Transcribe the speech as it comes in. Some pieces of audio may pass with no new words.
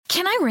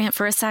Can I rant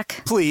for a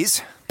sec?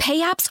 Please. Pay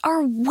apps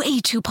are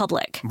way too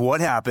public. What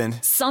happened?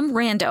 Some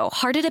rando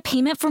hearted a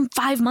payment from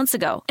 5 months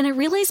ago, and I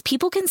realized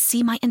people can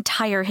see my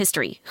entire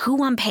history,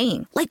 who I'm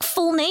paying, like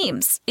full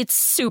names. It's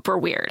super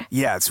weird.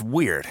 Yeah, it's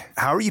weird.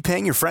 How are you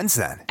paying your friends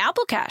then?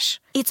 Apple Cash.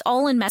 It's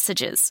all in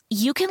messages.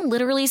 You can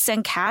literally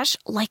send cash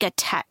like a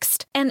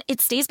text, and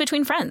it stays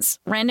between friends.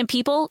 Random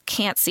people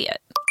can't see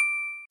it.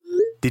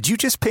 Did you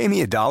just pay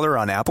me $1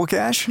 on Apple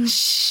Cash?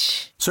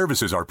 Shh.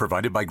 Services are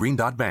provided by Green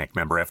Dot Bank.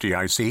 Member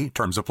FDIC.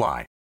 Terms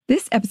apply.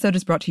 This episode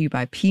is brought to you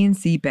by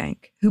PNC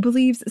Bank, who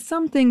believes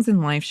some things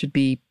in life should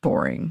be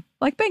boring,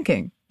 like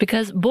banking.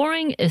 Because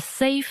boring is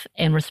safe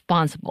and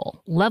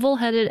responsible,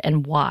 level-headed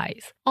and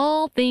wise.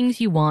 All things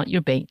you want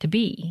your bank to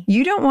be.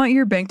 You don't want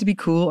your bank to be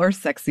cool or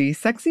sexy.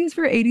 Sexy is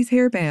for 80s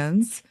hair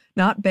bands,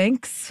 not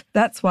banks.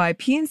 That's why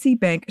PNC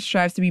Bank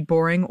strives to be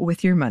boring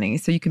with your money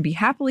so you can be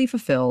happily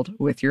fulfilled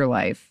with your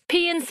life.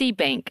 PNC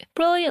Bank,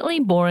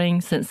 brilliantly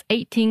boring since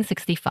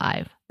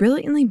 1865.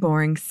 Brilliantly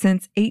Boring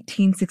Since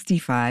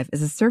 1865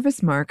 is a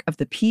service mark of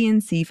the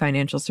PNC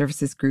Financial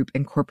Services Group,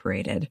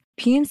 Incorporated.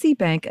 PNC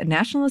Bank, a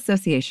National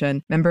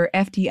Association, member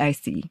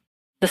FDIC.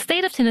 The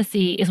state of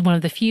Tennessee is one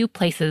of the few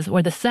places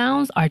where the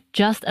sounds are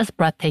just as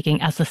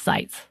breathtaking as the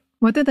sights.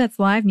 Whether that's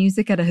live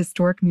music at a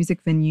historic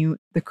music venue,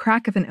 the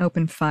crack of an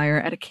open fire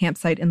at a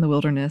campsite in the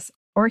wilderness,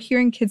 or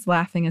hearing kids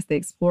laughing as they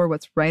explore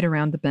what's right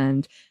around the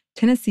bend,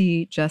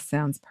 Tennessee just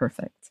sounds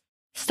perfect.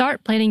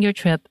 Start planning your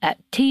trip at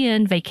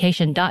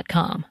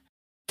tnvacation.com.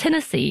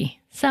 Tennessee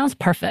sounds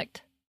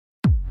perfect.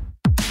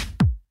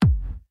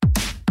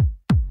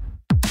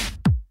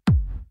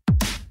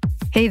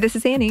 Hey, this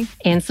is Annie.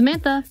 And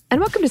Samantha. And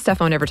welcome to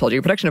Stuff I Never Told You,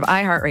 a production of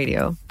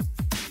iHeartRadio.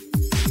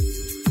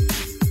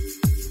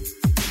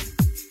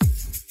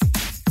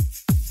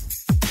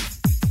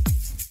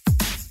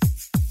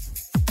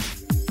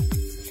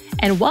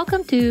 And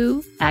welcome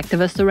to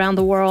Activists Around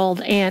the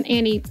World. And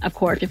Annie, of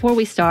course, before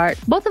we start,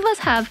 both of us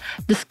have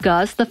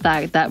discussed the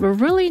fact that we're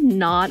really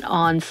not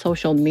on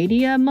social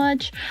media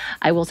much.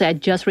 I will say I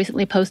just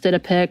recently posted a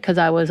pic because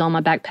I was on my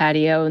back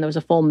patio and there was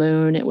a full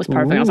moon. It was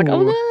perfect. Ooh. I was like, oh,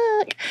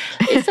 look,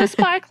 it's so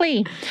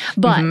sparkly.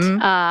 But,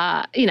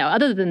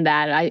 other than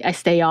that, I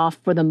stay off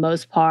for the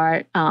most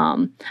part.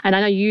 And I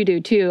know you do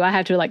too. I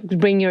have to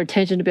bring your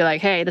attention to be like,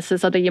 hey, this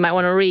is something you might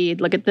want to read.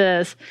 Look at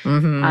this.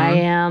 Mm-hmm. I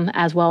am,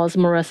 as well as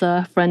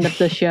Marissa, friend of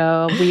the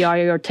show. We are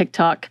your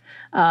TikTok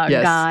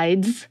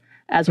guides,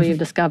 as we've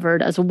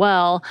discovered as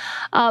well.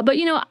 But,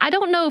 I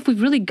don't know if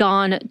we've really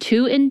gone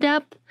too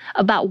in-depth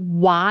about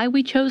why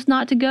we chose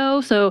not to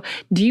go. So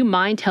do you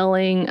mind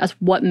telling us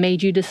what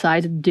made you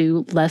decide to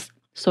do less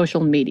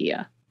social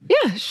media?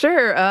 Yeah,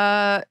 sure.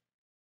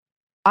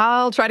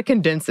 I'll try to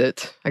condense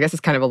it. I guess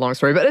it's kind of a long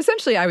story, but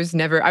essentially I was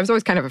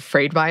always kind of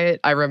afraid by it.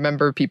 I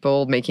remember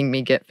people making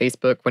me get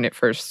Facebook when it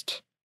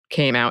first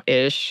came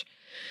out-ish.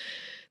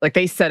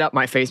 They set up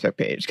my Facebook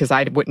page because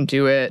I wouldn't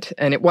do it.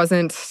 And it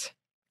wasn't,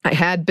 I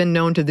had been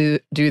known to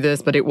do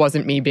this, but it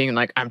wasn't me being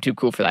like, I'm too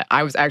cool for that.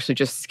 I was actually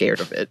just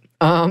scared of it.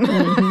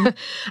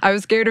 I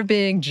was scared of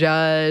being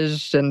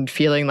judged and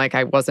feeling like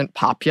I wasn't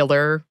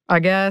popular, I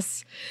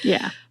guess.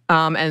 Yeah.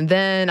 And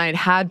then I'd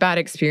had bad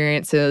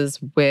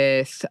experiences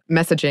with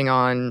messaging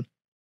on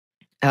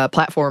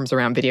platforms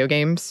around video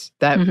games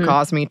that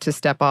caused me to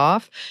step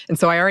off. And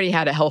so I already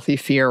had a healthy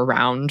fear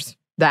around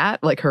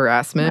that, like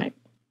harassment. Right.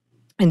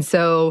 And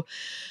so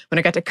when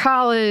I got to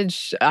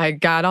college, I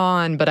got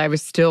on, but I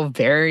was still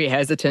very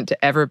hesitant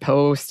to ever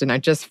post. And I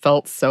just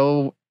felt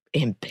so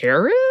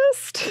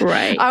embarrassed.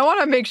 Right. I want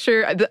to make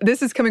sure,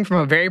 this is coming from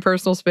a very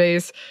personal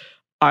space.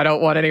 I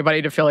don't want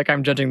anybody to feel like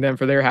I'm judging them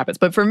for their habits.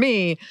 But for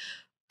me,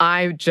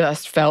 I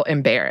just felt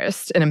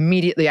embarrassed. And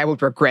immediately I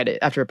would regret it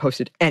after I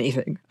posted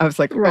anything. I was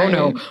like, oh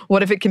no,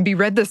 what if it can be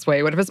read this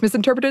way? What if it's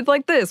misinterpreted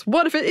like this?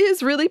 What if it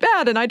is really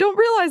bad and I don't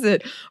realize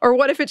it? Or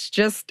what if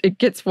it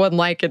gets one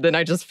like and then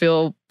I just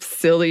feel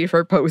silly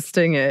for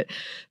posting it?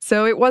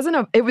 So it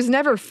was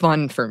never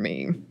fun for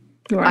me.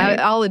 Right.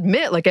 I'll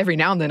admit, every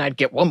now and then I'd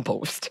get one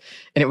post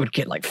and it would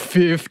get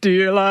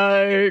 50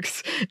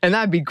 likes and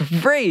that'd be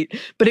great.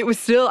 But I was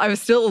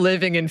still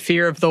living in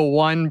fear of the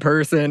one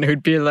person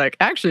who'd be like,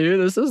 actually,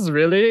 this is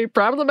really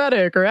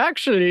problematic, or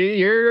actually,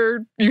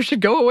 you should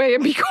go away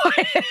and be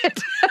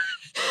quiet.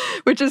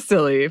 Which is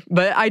silly.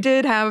 But I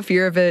did have a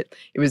fear of it.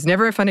 It was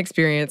never a fun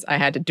experience. I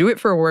had to do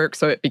it for work,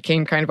 so it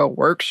became kind of a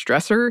work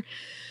stressor.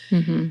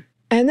 Mm-hmm.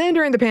 And then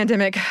during the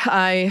pandemic,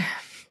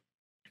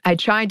 I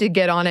tried to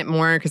get on it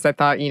more because I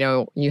thought,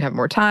 you have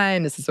more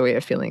time. This is a way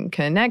of feeling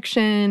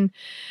connection.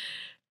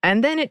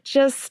 And then it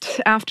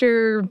just,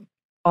 after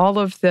all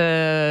of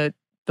the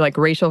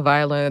racial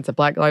violence, the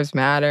Black Lives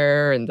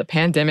Matter, and the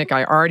pandemic,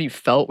 I already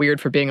felt weird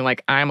for being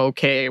I'm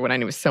okay when I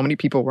knew so many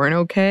people weren't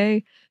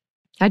okay.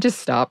 I just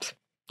stopped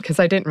because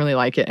I didn't really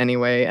like it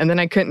anyway. And then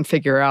I couldn't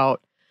figure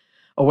out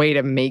a way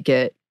to make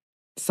it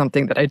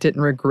something that I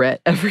didn't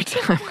regret every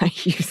time I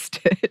used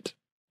it.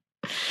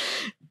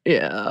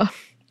 Yeah.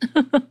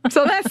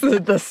 So that's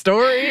the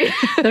story.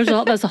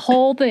 That's a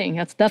whole thing.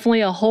 That's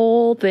definitely a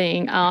whole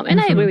thing. And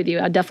I agree with you.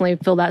 I definitely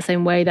feel that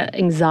same way, that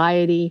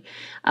anxiety.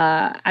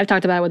 I've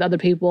talked about it with other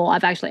people.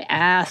 I've actually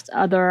asked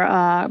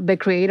other big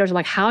creators,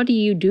 like, how do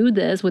you do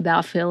this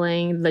without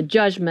feeling the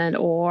judgment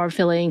or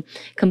feeling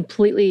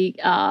completely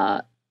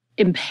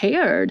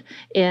impaired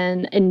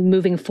in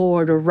moving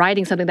forward or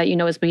writing something that you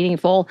know is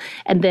meaningful?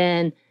 And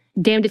then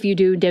damned if you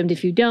do, damned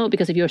if you don't,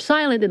 because if you're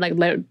silent, then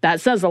like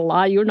that says a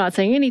lot. You're not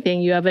saying anything.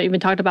 You haven't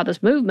even talked about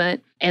this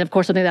movement. And of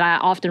course, something that I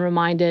often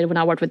reminded when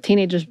I worked with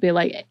teenagers would be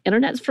like,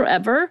 internet's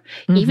forever.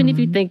 Even if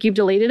you think you've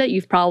deleted it,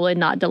 you've probably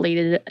not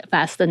deleted it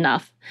fast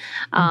enough.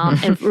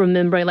 And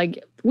remembering,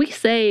 like, we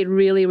say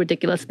really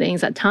ridiculous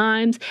things at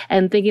times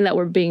and thinking that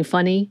we're being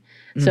funny.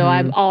 So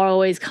I'm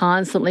always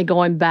constantly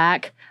going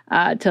back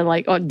to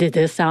like, oh, did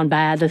this sound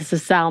bad? Does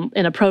this sound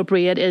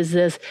inappropriate? Is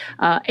this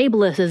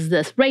ableist? Is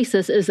this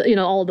racist? Is,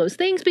 all those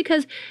things,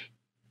 because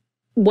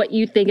what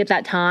you think at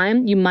that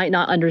time, you might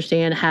not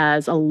understand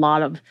has a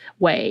lot of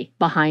way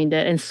behind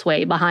it and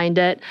sway behind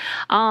it.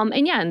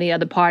 And the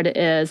other part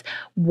is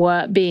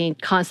what being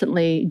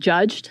constantly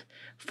judged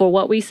for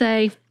what we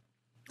say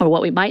or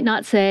what we might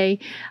not say.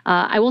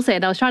 I will say,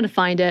 and I was trying to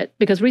find it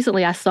because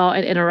recently I saw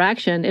an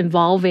interaction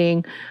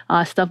involving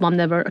Stuff Mom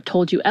Never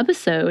Told You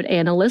episode,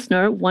 and a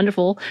listener,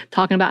 wonderful,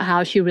 talking about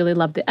how she really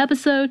loved the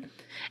episode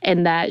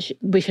and that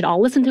we should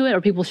all listen to it, or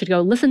people should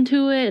go listen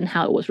to it, and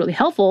how it was really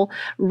helpful.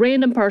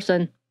 Random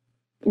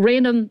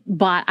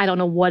bot, I don't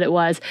know what it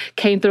was,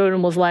 came through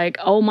and was like,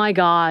 oh my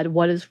God,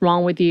 what is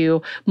wrong with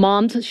you?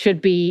 Moms should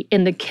be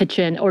in the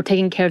kitchen or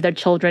taking care of their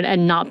children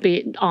and not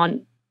be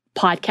on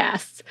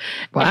podcasts.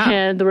 Wow.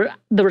 And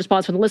the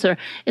response from the listener,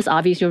 it's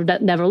obvious you've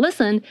never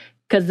listened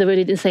because they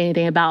didn't say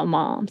anything about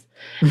moms.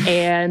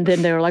 And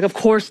then they were like, of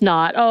course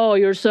not. Oh,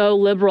 you're so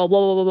liberal, blah,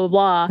 blah, blah,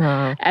 blah,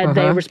 blah. And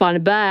they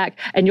responded back,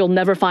 and you'll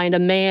never find a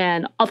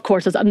man. Of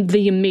course, it's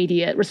the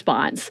immediate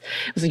response.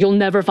 It was, you'll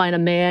never find a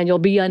man. You'll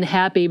be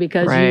unhappy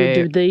because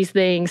you do these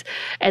things.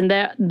 And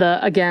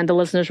the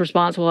listener's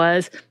response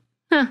was,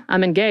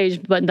 I'm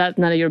engaged, but that's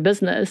none of your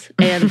business.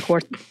 And of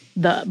course,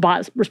 the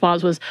bot's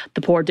response was,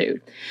 the poor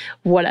dude,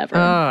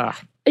 whatever.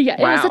 It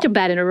was such a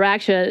bad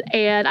interaction.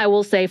 And I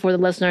will say, for the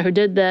listener who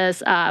did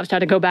this, I was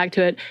trying to go back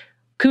to it,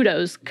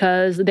 kudos,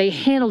 because they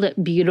handled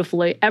it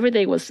beautifully.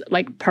 Everything was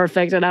like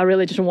perfect, and I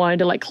really just wanted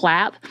to like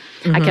clap.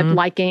 I kept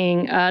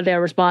liking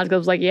their response because I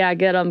was like, yeah, I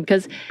get them,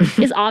 because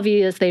it's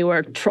obvious they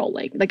were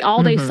trolling. Like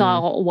all they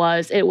saw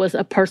was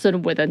a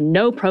person with a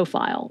no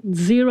profile,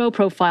 zero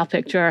profile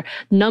picture,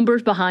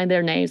 numbers behind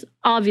their names,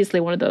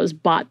 obviously one of those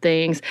bot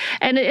things.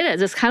 And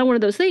it's kind of one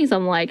of those things.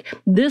 I'm like,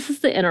 this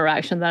is the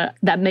interaction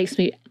that makes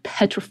me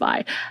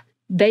petrified.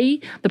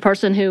 The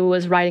person who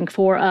was writing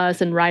for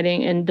us and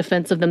writing in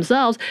defense of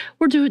themselves,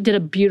 did a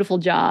beautiful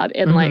job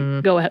in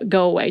like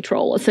go away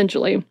troll,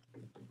 essentially.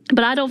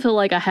 But I don't feel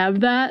like I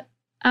have that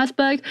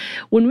aspect.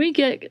 We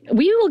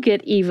will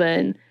get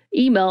even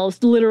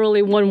emails.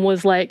 Literally, one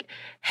was like,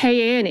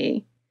 "Hey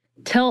Annie,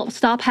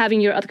 stop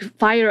having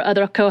fire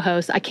other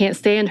co-hosts. I can't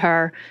stand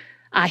her.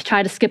 I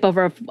try to skip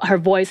over her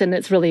voice and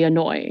it's really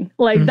annoying."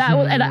 Like that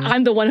was, and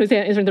I'm the one who's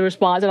answering the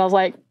response, and I was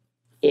like,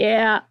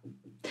 yeah.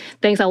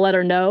 Thanks, I'll let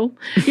her know,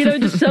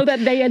 just so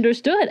that they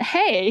understood,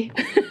 hey,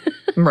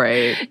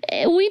 right.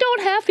 We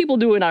don't have people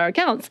doing our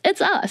accounts. It's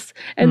us.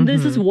 And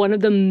this is one of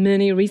the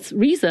many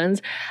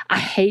reasons I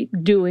hate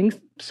doing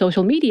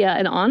social media.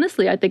 And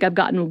honestly, I think I've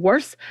gotten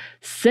worse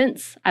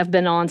since I've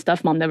been on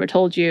Stuff Mom Never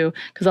Told You,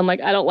 because I'm like,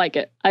 I don't like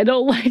it. I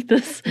don't like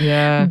this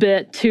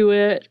bit to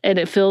it. And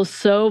it feels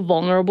so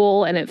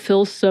vulnerable and it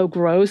feels so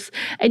gross.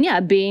 And yeah,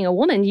 being a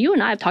woman, you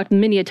and I have talked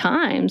many a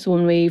times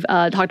when we've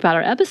talked about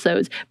our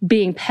episodes,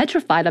 being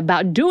petrified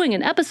about doing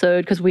an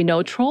episode because we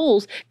know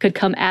trolls could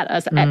come at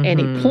us at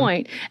any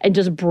point, and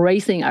just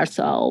bracing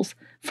ourselves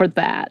for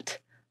that,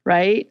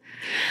 right?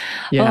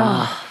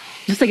 Yeah. Oh,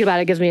 just thinking about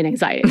it gives me an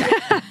anxiety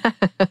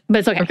attack. But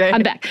it's okay.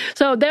 I'm back.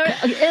 So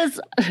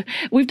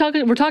we're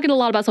talking a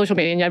lot about social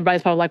media, and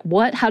everybody's probably like,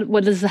 what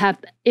does this have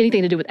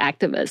anything to do with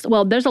activists?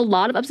 Well, there's a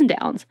lot of ups and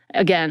downs,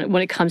 again,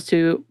 when it comes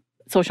to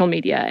social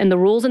media, and the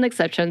rules and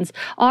exceptions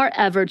are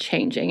ever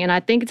changing. And I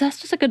think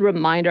that's just a good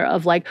reminder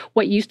of like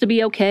what used to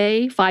be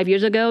okay 5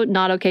 years ago,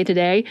 not okay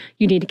today.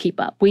 You need to keep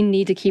up. We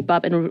need to keep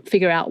up and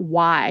figure out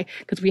why,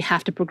 because we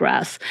have to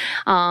progress.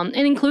 And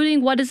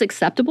including what is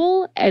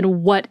acceptable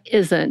and what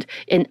isn't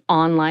in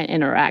online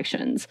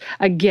interactions.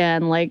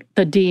 Again, like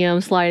the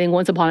DM sliding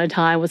once upon a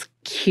time was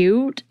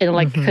cute and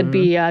like could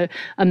be a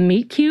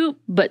meet cute,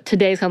 but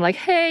today's kind of like,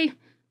 hey,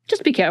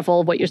 just be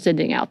careful of what you're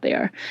sending out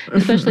there,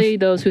 especially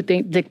those who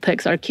think dick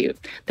pics are cute.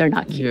 They're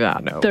not cute. Yeah,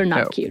 no. They're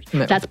not cute.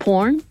 No. That's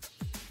porn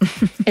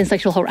and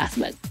sexual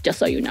harassment, just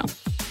so you know.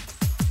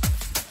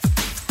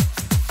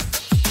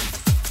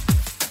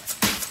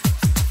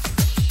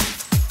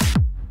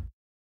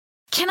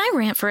 Can I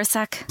rant for a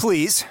sec?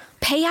 Please.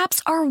 Pay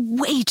apps are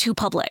way too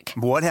public.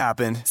 What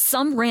happened?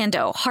 Some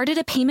rando hearted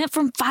a payment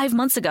from 5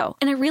 months ago,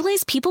 and I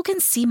realized people can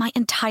see my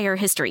entire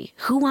history,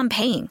 who I'm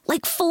paying,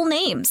 like full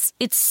names.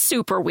 It's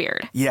super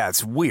weird. Yeah,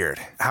 it's weird.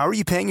 How are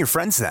you paying your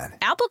friends then?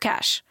 Apple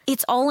Cash.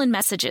 It's all in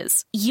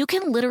messages. You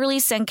can literally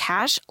send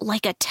cash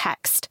like a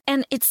text,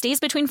 and it stays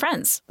between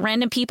friends.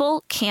 Random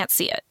people can't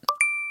see it.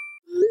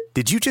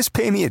 Did you just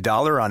pay me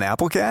 $1 on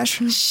Apple Cash?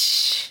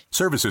 Shh.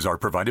 Services are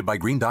provided by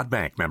Green Dot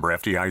Bank. Member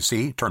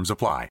FDIC. Terms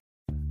apply.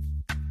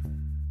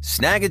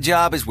 Snag a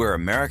Job is where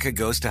America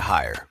goes to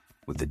hire,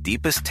 with the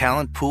deepest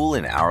talent pool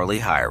in hourly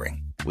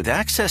hiring. With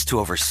access to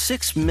over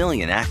 6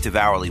 million active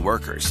hourly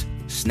workers,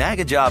 Snag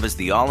a Job is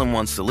the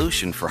all-in-one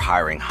solution for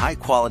hiring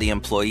high-quality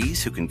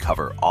employees who can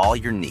cover all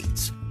your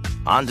needs.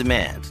 On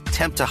demand,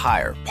 temp to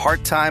hire,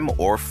 part-time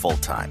or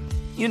full-time.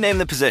 You name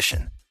the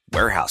position.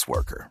 Warehouse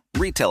worker,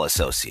 retail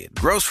associate,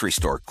 grocery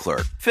store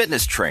clerk,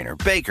 fitness trainer,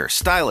 baker,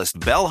 stylist,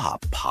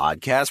 bellhop,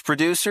 podcast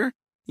producer.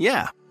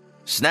 Yeah,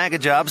 Snag a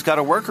Job's got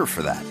a worker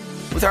for that.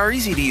 With our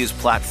easy-to-use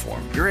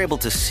platform, you're able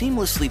to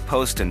seamlessly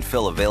post and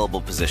fill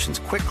available positions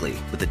quickly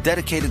with a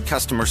dedicated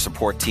customer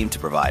support team to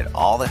provide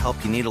all the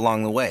help you need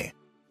along the way.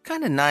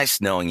 Kind of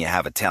nice knowing you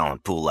have a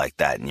talent pool like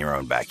that in your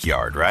own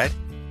backyard, right?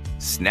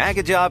 Snag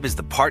a Job is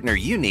the partner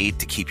you need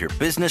to keep your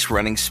business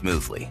running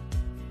smoothly.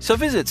 So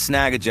visit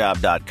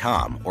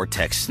snagajob.com or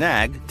text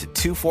snag to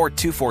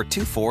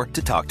 242424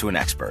 to talk to an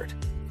expert.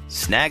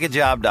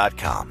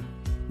 Snagajob.com,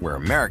 where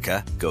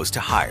America goes to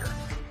hire.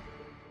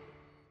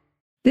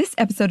 This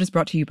episode is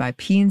brought to you by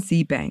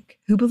PNC Bank,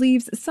 who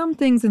believes some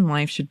things in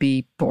life should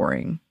be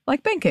boring,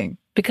 like banking.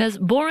 Because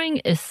boring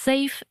is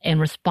safe and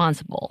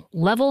responsible,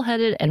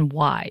 level-headed and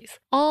wise.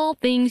 All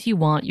things you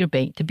want your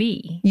bank to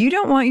be. You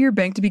don't want your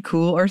bank to be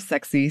cool or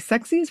sexy.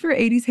 Sexy is for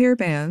 80s hair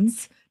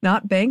bands,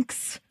 not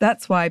banks.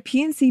 That's why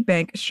PNC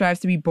Bank strives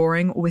to be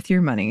boring with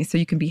your money so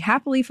you can be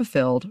happily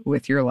fulfilled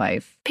with your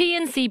life.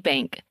 PNC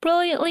Bank,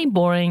 brilliantly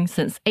boring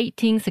since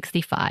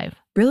 1865.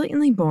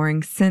 Brilliantly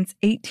Boring Since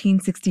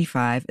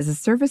 1865 is a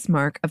service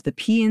mark of the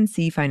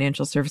PNC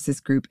Financial Services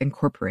Group,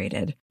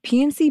 Incorporated.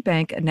 PNC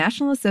Bank, a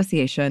National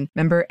Association,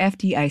 member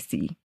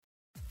FDIC.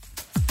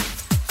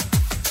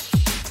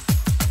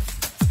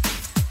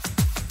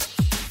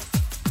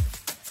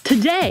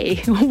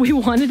 Today, we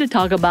wanted to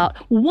talk about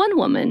one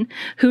woman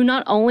who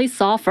not only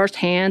saw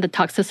firsthand the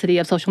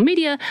toxicity of social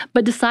media,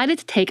 but decided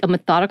to take a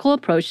methodical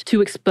approach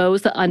to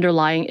expose the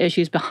underlying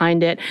issues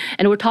behind it.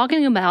 And we're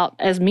talking about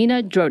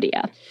Azmina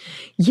Dhrodia.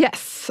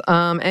 Yes,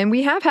 and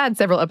we have had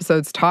several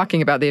episodes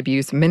talking about the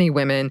abuse many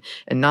women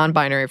and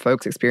non-binary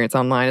folks experience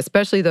online,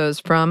 especially those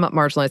from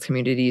marginalized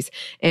communities.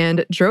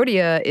 And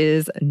Dhrodia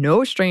is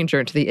no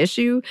stranger to the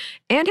issue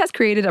and has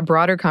created a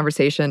broader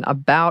conversation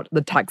about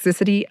the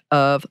toxicity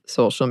of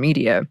social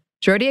media.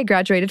 Dhrodia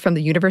graduated from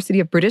the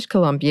University of British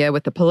Columbia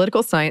with a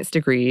political science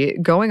degree,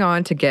 going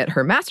on to get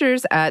her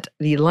master's at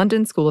the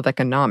London School of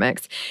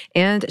Economics,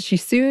 and she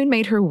soon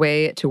made her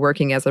way to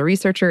working as a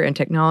researcher in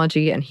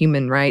technology and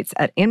human rights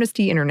at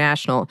Amnesty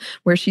International,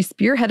 where she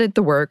spearheaded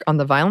the work on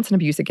the violence and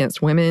abuse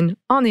against women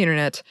on the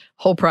internet,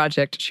 whole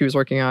project she was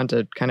working on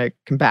to kind of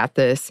combat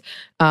this.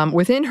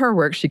 Within her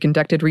work, she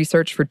conducted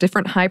research for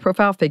different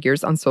high-profile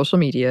figures on social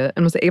media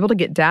and was able to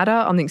get data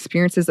on the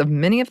experiences of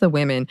many of the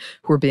women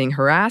who were being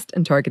harassed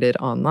and targeted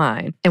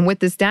online. And with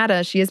this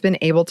data, she has been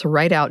able to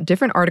write out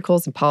different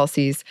articles and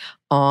policies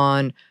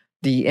on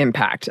the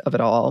impact of it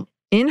all.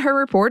 In her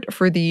report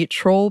for the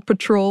Troll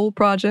Patrol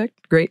Project,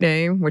 great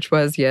name, which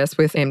was, yes,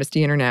 with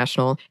Amnesty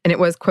International, and it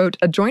was, quote,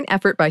 a joint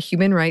effort by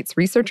human rights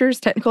researchers,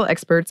 technical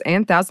experts,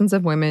 and thousands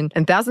of women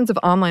and thousands of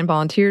online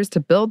volunteers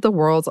to build the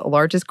world's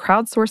largest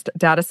crowdsourced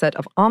data set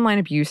of online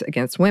abuse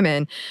against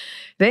women.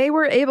 They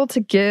were able to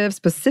give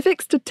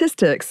specific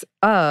statistics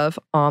of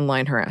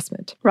online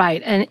harassment.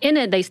 Right. And in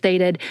it, they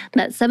stated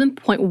that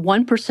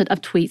 7.1%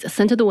 of tweets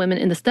sent to the women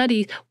in the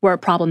studies were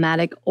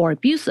problematic or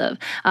abusive.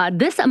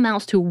 This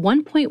amounts to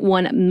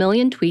 1.1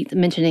 million tweets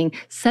mentioning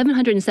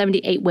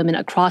 778 women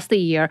across the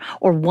year,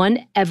 or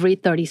one every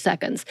 30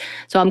 seconds.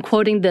 So I'm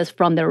quoting this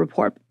from their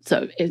report.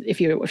 So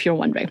if you're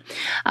wondering,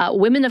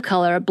 women of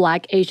color,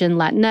 Black, Asian,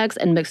 Latinx,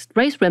 and mixed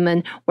race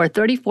women were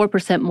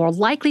 34% more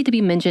likely to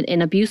be mentioned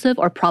in abusive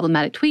or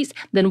problematic tweets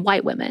than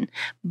white women.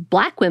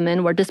 Black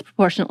women were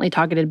disproportionately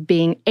targeted,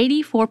 being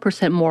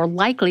 84% more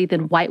likely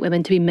than white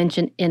women to be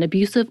mentioned in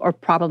abusive or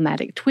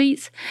problematic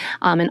tweets.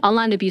 And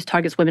online abuse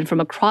targets women from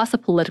across the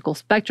political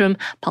spectrum.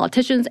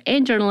 Politicians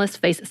and journalists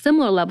face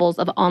similar levels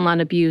of online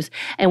abuse,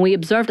 and we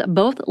observed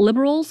both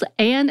liberals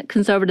and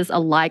conservatives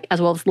alike, as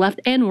well as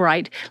left and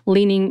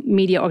right-leaning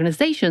media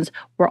organizations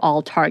were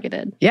all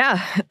targeted.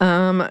 Yeah,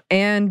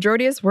 and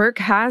Dhrodia's work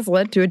has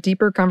led to a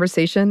deeper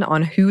conversation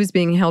on who is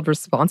being held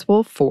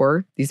responsible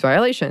for these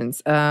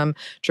violations. Dhrodia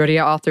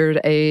authored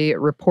a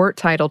report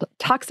titled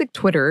Toxic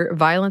Twitter,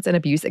 Violence and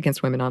Abuse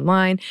Against Women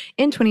Online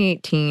in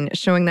 2018,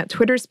 showing that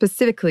Twitter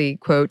specifically,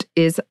 quote,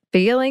 is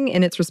failing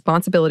in its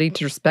responsibility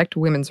to respect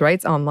women's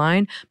rights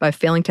online by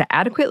failing to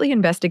adequately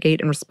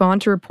investigate and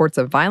respond to reports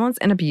of violence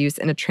and abuse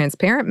in a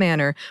transparent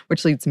manner,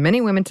 which leads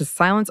many women to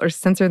silence or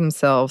censor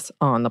themselves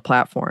on the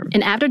platform.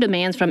 And after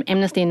demands from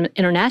Amnesty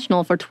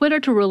International for Twitter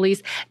to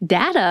release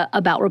data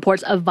about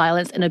reports of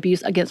violence and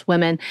abuse against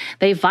women,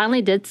 they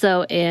finally did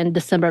so in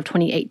December of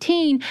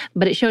 2018,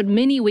 but it showed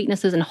many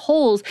weaknesses and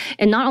holes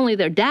in not only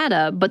their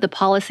data, but the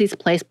policies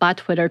placed by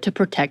Twitter to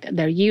protect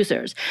their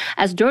users.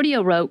 As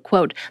Giordia wrote,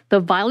 quote, "The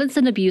violence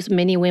and abuse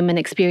many women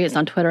experience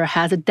on Twitter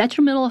has a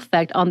detrimental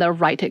effect on their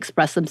right to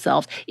express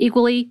themselves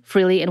equally,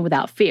 freely, and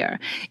without fear.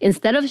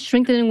 Instead of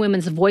strengthening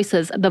women's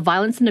voices, the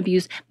violence and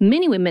abuse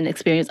many women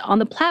experience on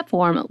the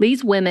platform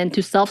leads women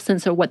to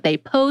self-censor what they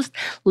post,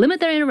 limit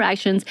their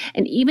interactions,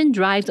 and even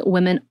drives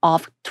women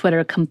off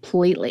Twitter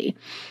completely.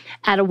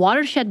 At a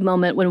watershed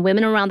moment when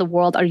women around the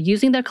world are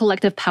using their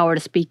collective power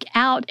to speak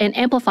out and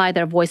amplify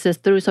their voices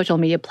through social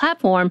media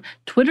platform,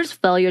 Twitter's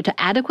failure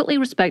to adequately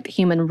respect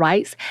human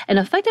rights and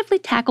effectively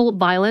tackle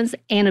violence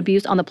and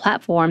abuse on the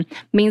platform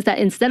means that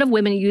instead of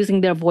women using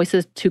their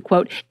voices to,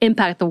 quote,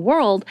 impact the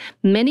world,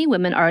 many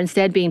women are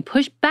instead being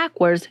pushed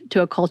backwards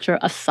to a culture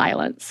of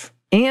silence."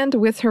 And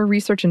with her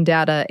research and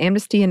data,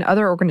 Amnesty and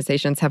other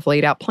organizations have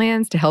laid out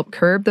plans to help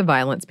curb the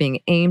violence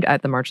being aimed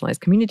at the marginalized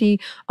community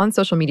on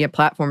social media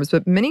platforms,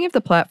 but many of the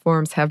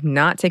platforms have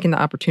not taken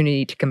the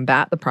opportunity to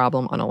combat the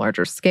problem on a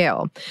larger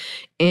scale.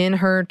 In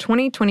her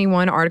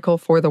 2021 article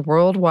for the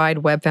World Wide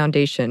Web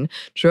Foundation,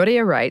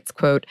 Giordia writes,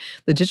 quote,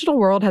 "The digital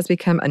world has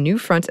become a new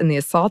front in the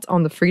assault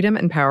on the freedom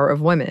and power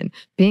of women.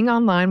 Being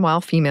online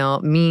while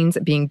female means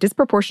being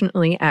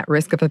disproportionately at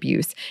risk of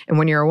abuse. And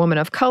when you're a woman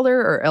of color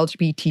or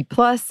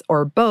LGBT+,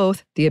 or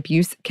both, the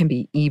abuse can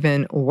be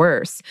even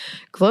worse.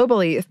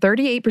 Globally,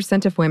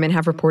 38% of women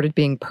have reported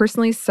being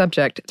personally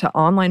subject to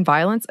online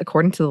violence,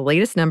 according to the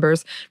latest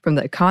numbers from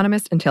the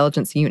Economist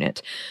Intelligence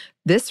Unit.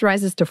 This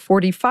rises to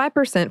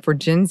 45% for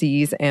Gen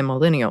Zs and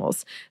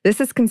millennials.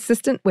 This is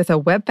consistent with a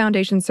Web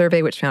Foundation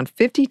survey which found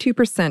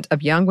 52%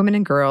 of young women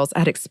and girls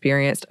had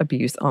experienced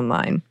abuse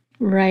online.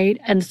 Right.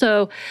 And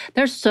so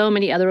there's so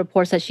many other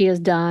reports that she has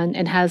done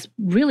and has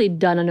really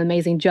done an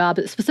amazing job,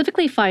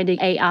 specifically finding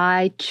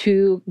AI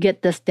to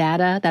get this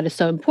data that is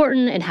so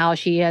important, and how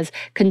she has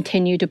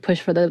continued to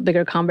push for the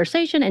bigger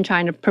conversation and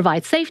trying to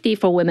provide safety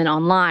for women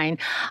online.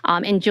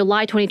 In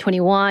July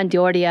 2021,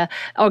 Giordia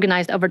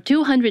organized over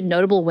 200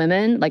 notable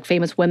women, like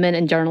famous women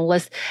and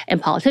journalists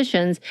and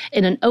politicians,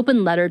 in an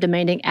open letter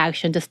demanding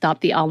action to stop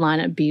the online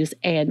abuse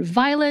and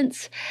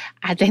violence.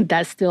 I think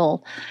that's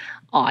still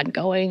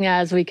ongoing,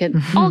 as we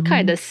can all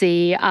kind of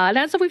see.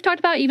 That's what we've talked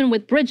about even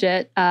with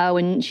Bridget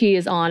when she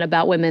is on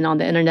about women on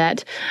the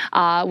internet.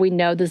 We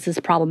know this is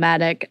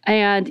problematic.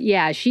 And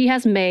yeah, she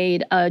has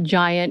made a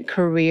giant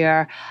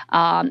career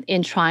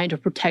in trying to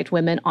protect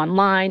women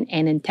online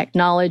and in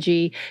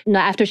technology. Now,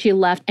 after she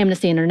left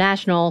Amnesty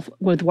International,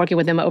 with working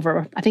with them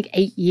over, I think,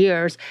 8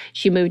 years,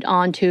 she moved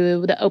on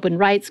to the Open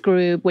Rights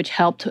Group, which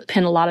helped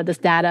pin a lot of this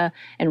data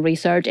and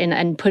research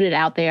and put it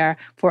out there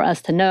for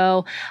us to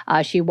know.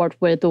 She worked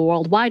with the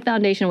World Wide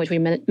Foundation, which we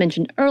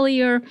mentioned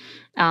earlier.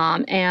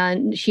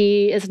 And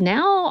she is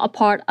now a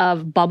part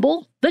of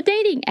Bumble, the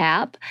dating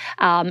app,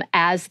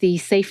 as the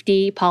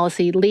safety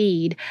policy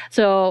lead.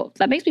 So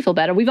that makes me feel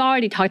better. We've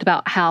already talked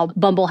about how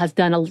Bumble has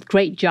done a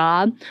great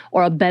job,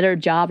 or a better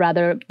job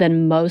rather,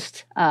 than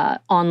most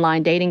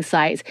online dating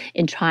sites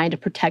in trying to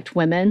protect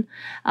women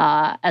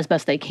as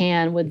best they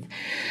can with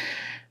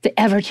the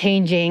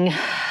ever-changing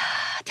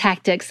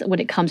tactics when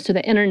it comes to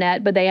the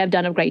internet. But they have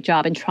done a great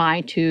job in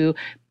trying to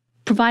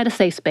provide a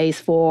safe space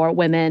for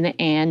women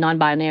and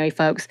non-binary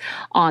folks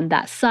on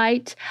that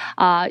site.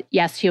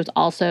 Yes, she was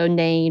also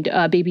named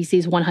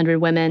BBC's 100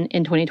 Women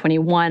in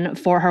 2021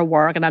 for her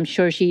work, and I'm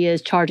sure she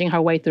is charging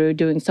her way through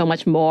doing so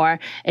much more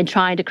and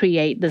trying to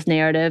create this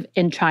narrative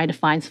and trying to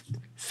find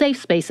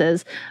safe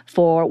spaces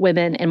for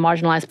women and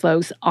marginalized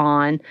folks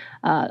on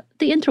the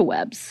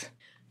interwebs.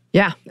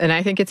 Yeah, and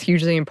I think it's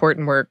hugely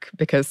important work,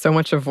 because so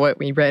much of what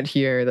we read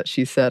here that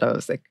she said, I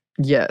was like,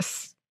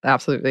 yes,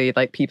 absolutely.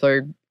 Like, people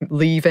are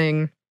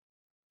leaving,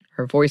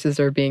 her voices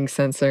are being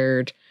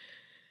censored.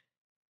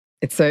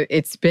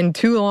 It's been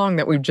too long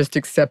that we've just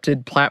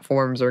accepted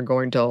platforms are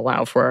going to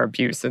allow for our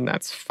abuse, and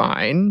that's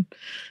fine.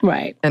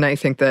 Right. And I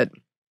think that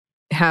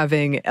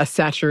having a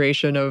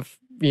saturation of,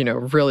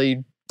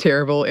 really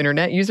terrible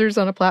internet users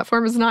on a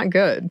platform is not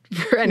good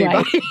for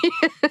anybody.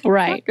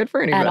 Right. Not good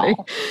for anybody. At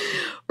all.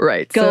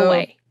 Right. Go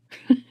away.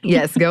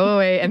 Yes, go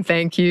away. And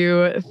thank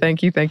you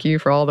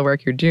for all the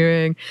work you're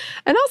doing.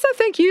 And also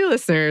thank you,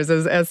 listeners,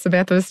 as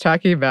Samantha was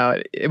talking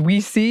about.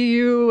 We see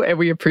you and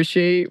we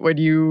appreciate when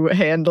you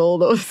handle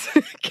those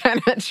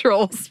kind of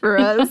trolls for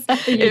us.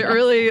 Yeah. It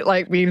really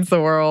means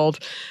the world.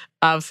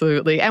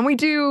 Absolutely. And we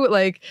do,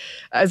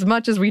 as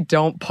much as we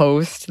don't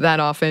post that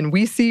often,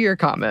 we see your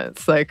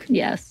comments.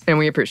 Yes. And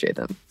we appreciate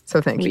them.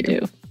 So thank you. We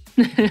do.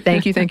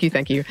 Thank you.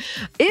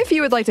 If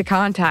you would like to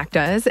contact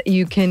us,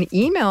 you can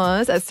email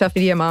us at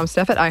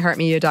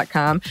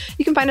stuffmediamomstuff@iheartmedia.com.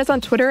 You can find us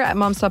on Twitter at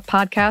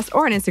momstuffpodcast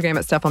or on Instagram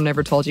at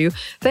stuffmomnevertoldyu.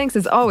 Thanks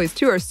as always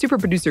to our super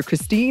producer,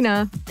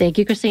 Christina. Thank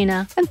you,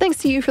 Christina. And thanks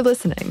to you for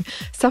listening.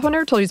 Stuff Mom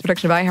Never Told You is a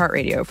production of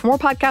iHeartRadio. For more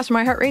podcasts from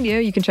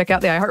iHeartRadio, you can check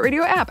out the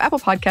iHeartRadio app, Apple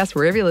Podcasts,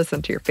 wherever you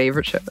listen to your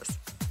favorite shows.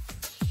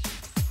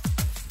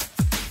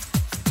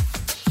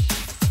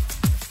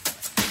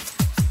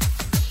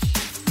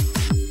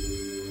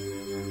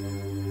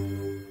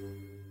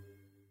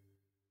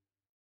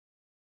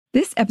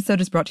 This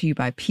episode is brought to you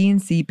by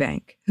PNC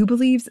Bank, who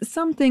believes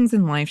some things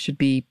in life should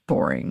be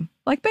boring,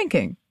 like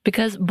banking.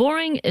 Because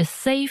boring is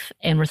safe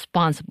and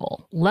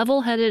responsible,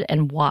 level-headed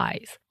and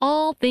wise.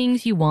 All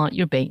things you want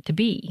your bank to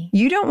be.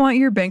 You don't want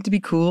your bank to be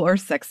cool or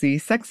sexy.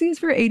 Sexy is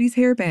for 80s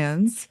hair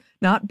bands,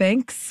 not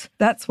banks.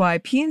 That's why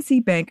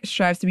PNC Bank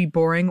strives to be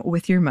boring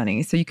with your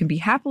money so you can be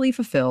happily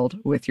fulfilled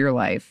with your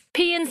life.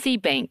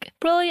 PNC Bank,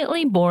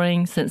 brilliantly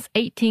boring since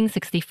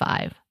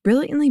 1865.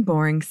 Brilliantly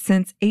Boring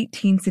Since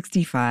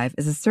 1865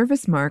 is a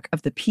service mark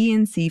of the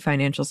PNC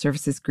Financial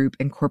Services Group,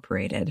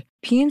 Incorporated.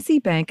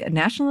 PNC Bank, a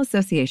National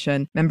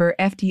Association, member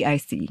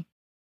FDIC.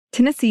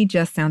 Tennessee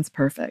just sounds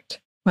perfect.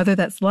 Whether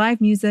that's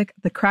live music,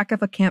 the crack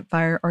of a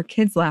campfire, or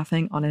kids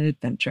laughing on an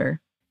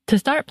adventure. To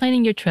start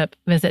planning your trip,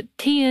 visit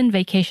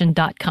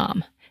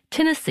tnvacation.com.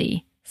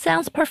 Tennessee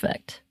sounds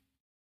perfect.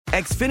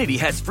 Xfinity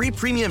has free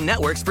premium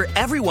networks for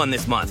everyone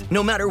this month,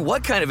 no matter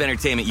what kind of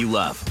entertainment you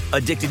love.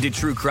 Addicted to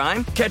true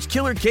crime? Catch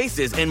killer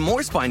cases and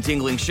more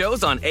spine-tingling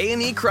shows on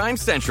A&E Crime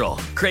Central.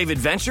 Crave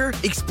adventure?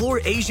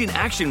 Explore Asian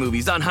action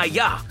movies on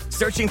Hi-YAH.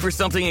 Searching for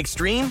something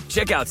extreme?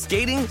 Check out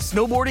skating,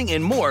 snowboarding,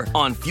 and more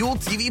on Fuel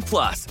TV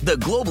Plus, the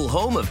global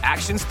home of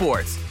action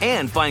sports.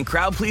 And find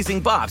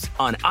crowd-pleasing bops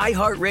on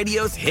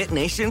iHeartRadio's Hit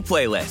Nation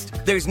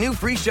playlist. There's new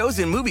free shows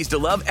and movies to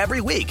love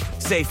every week.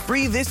 Say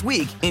free this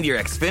week in your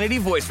Xfinity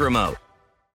voice remote.